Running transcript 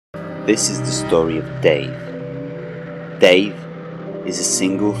This is the story of Dave. Dave is a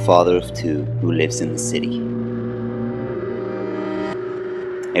single father of two who lives in the city.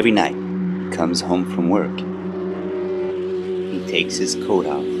 Every night, he comes home from work. He takes his coat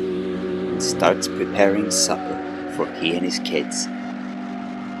off and starts preparing supper for he and his kids.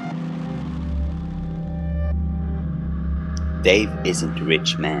 Dave isn't a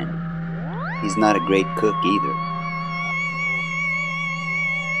rich man. He's not a great cook either.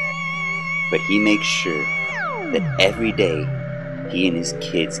 But he makes sure that every day he and his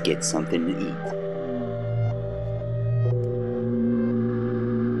kids get something to eat.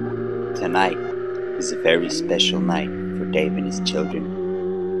 Tonight is a very special night for Dave and his children.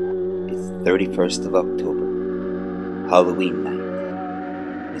 It's the 31st of October, Halloween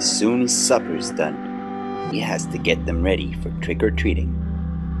night. As soon as supper's done, he has to get them ready for trick-or-treating,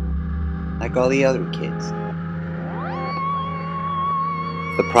 like all the other kids.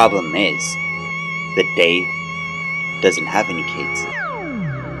 The problem is that Dave doesn't have any kids.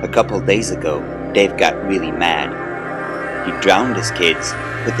 A couple days ago, Dave got really mad. He drowned his kids,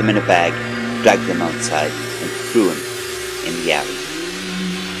 put them in a bag, dragged them outside, and threw them in the alley.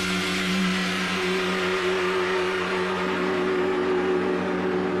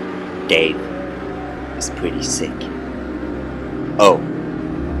 Dave is pretty sick. Oh,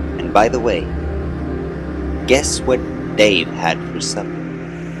 and by the way, guess what Dave had for supper?